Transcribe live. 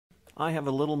I have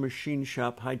a little machine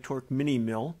shop HiTorque mini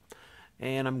mill,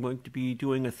 and I'm going to be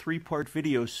doing a three-part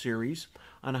video series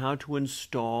on how to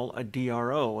install a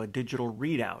DRO, a digital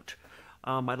readout.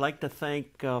 I'd like to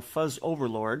thank Fuzz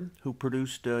Overlord, who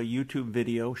produced a YouTube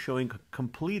video showing a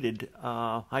completed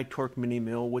HiTorque mini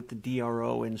mill with the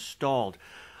DRO installed.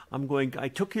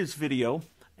 I took his video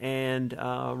and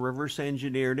reverse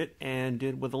engineered it and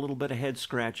did with a little bit of head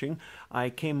scratching.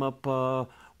 I came up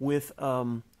with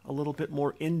a little bit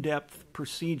more in-depth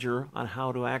procedure on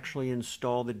how to actually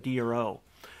install the DRO.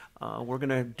 We're going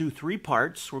to do three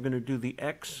parts. We're going to do the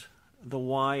X, the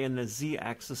Y, and the Z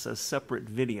axis as separate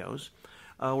videos.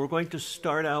 We're going to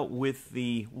start out with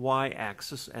the Y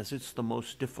axis, as it's the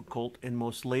most difficult and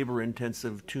most labor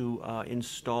intensive to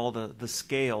install the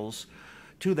scales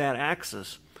to that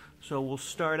axis. So we'll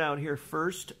start out here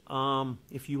first.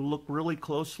 If you look really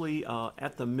closely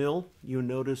at the mill, you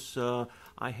notice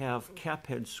I have cap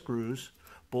head screws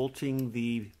bolting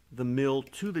the mill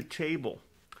to the table.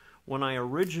 When I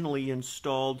originally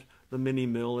installed the mini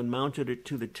mill and mounted it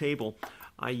to the table,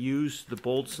 I used the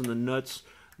bolts and the nuts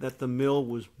that the mill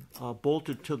was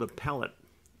bolted to the pellet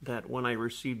that when I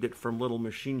received it from Little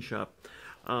Machine Shop.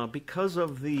 Because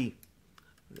of the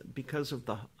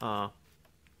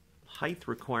height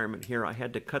requirement here, I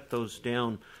had to cut those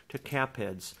down to cap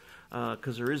heads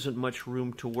because there isn't much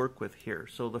room to work with here.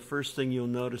 So the first thing you'll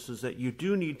notice is that you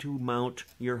do need to mount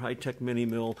your HiTorque mini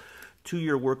mill to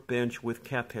your workbench with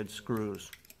cap head screws.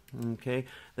 Okay.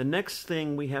 The next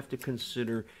thing we have to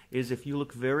consider is if you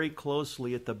look very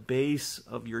closely at the base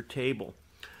of your table,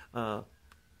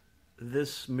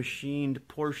 this machined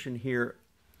portion here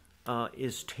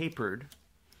is tapered.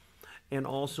 And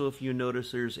also, if you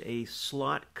notice, there's a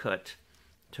slot cut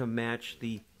to match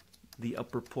the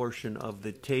upper portion of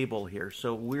the table here.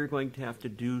 So we're going to have to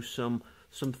do some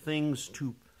things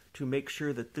to make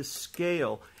sure that this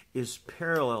scale is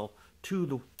parallel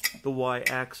to the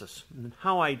Y-axis. And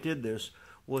how I did this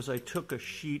was I took a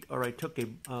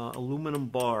aluminum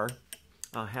bar,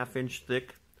 half-inch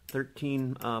thick,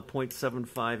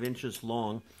 13.75 inches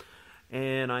long,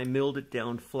 and I milled it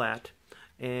down flat.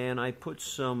 And I put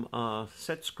some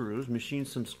set screws, machined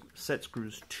some set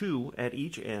screws, 2 at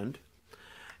each end,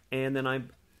 and then I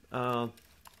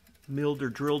milled or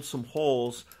drilled some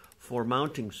holes for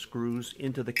mounting screws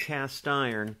into the cast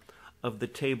iron of the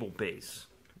table base.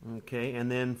 Okay,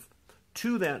 and then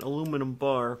to that aluminum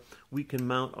bar we can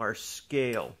mount our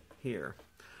scale here.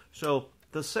 So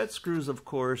the set screws, of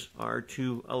course, are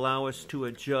to allow us to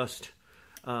adjust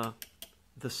the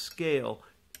scale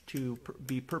to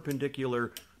be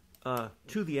perpendicular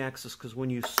to the axis, because when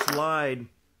you slide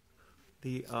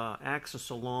the axis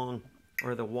along,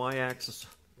 or the Y-axis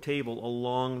table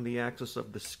along the axis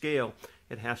of the scale,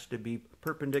 it has to be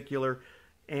perpendicular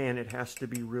and it has to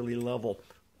be really level.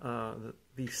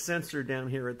 The sensor down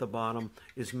here at the bottom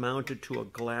is mounted to a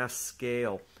glass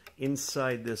scale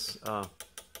inside this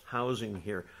housing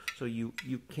here, so you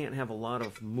can't have a lot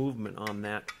of movement on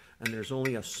that, and there's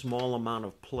only a small amount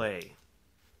of play.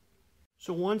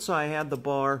 So once I had the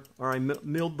bar, or I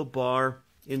milled the bar,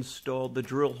 installed the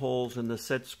drill holes and the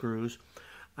set screws,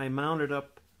 I mounted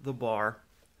up the bar,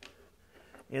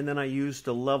 and then I used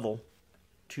a level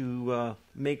to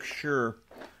make sure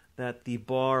that the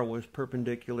bar was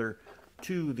perpendicular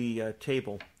to the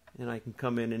table, and I can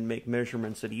come in and make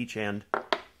measurements at each end.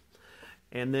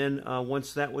 And then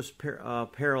once that was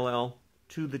parallel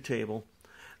to the table,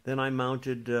 then I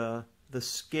mounted the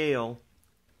scale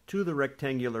to the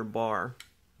rectangular bar.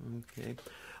 Okay.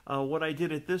 What I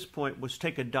did at this point was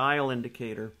take a dial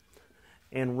indicator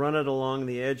and run it along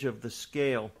the edge of the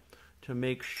scale to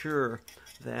make sure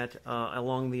that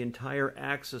along the entire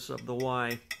axis of the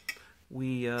Y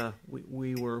we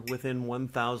were within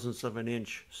 1/1000th of an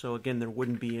inch. So again, there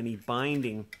wouldn't be any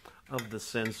binding of the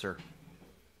sensor.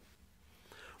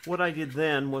 What I did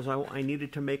then was I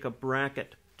needed to make a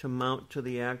bracket to mount to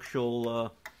the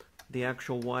actual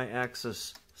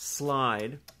Y-axis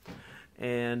slide,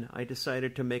 and I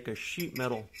decided to make a sheet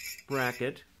metal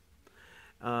bracket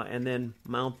and then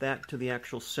mount that to the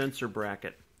actual sensor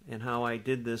bracket. And how I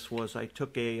did this was I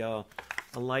took a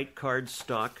light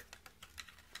cardstock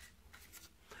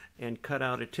and cut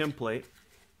out a template,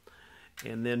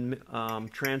 and then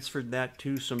transferred that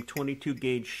to some 22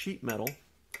 gauge sheet metal,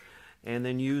 and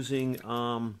then using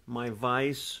my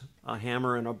vise, a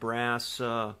hammer, and a brass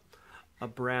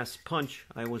punch,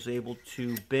 I was able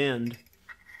to bend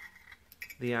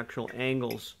the actual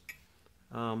angles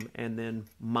and then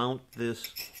mount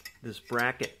this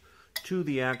bracket to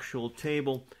the actual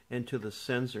table and to the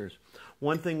sensors.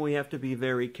 One thing we have to be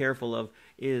very careful of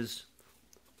is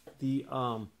the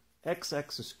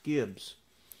x-axis gibs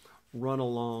run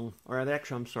along, or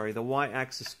actually, I'm sorry, the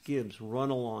y-axis gibs run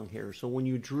along here. So when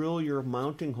you drill your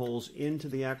mounting holes into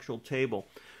the actual table,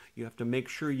 you have to make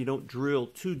sure you don't drill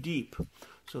too deep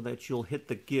so that you'll hit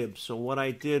the gibs. So what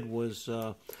I did was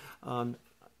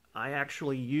I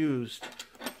actually used,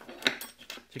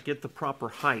 to get the proper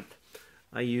height,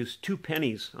 I used 2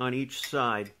 pennies on each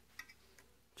side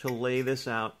to lay this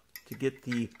out, to get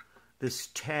this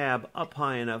tab up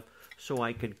high enough so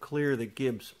I could clear the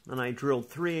gibs. And I drilled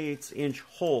 3/8"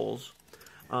 holes.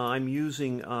 I'm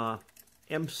using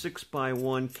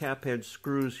M6x1 cap head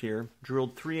screws here.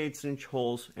 Drilled 3/8"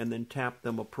 holes and then tapped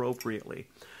them appropriately.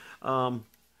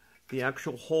 The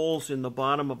actual holes in the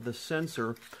bottom of the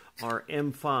sensor are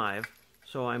M5,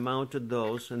 so I mounted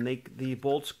those, and the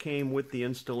bolts came with the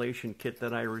installation kit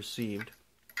that I received.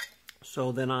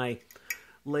 So then I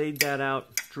laid that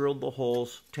out, drilled the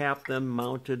holes, tapped them,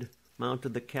 mounted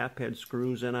the cap head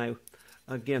screws, and I,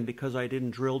 again, because I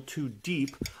didn't drill too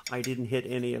deep, I didn't hit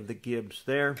any of the gibs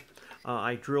there.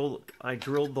 I drilled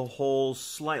the holes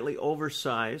slightly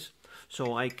oversized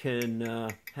so I can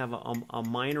have a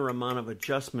minor amount of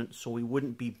adjustment so we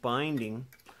wouldn't be binding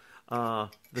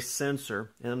the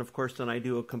sensor. And of course then I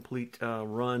do a complete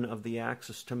run of the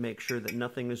axis to make sure that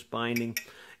nothing is binding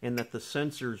and that the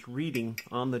sensor is reading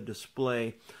on the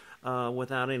display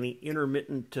without any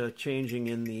intermittent changing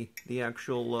in the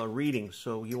actual reading.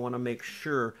 So you want to make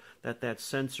sure that that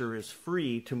sensor is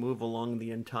free to move along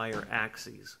the entire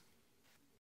axis.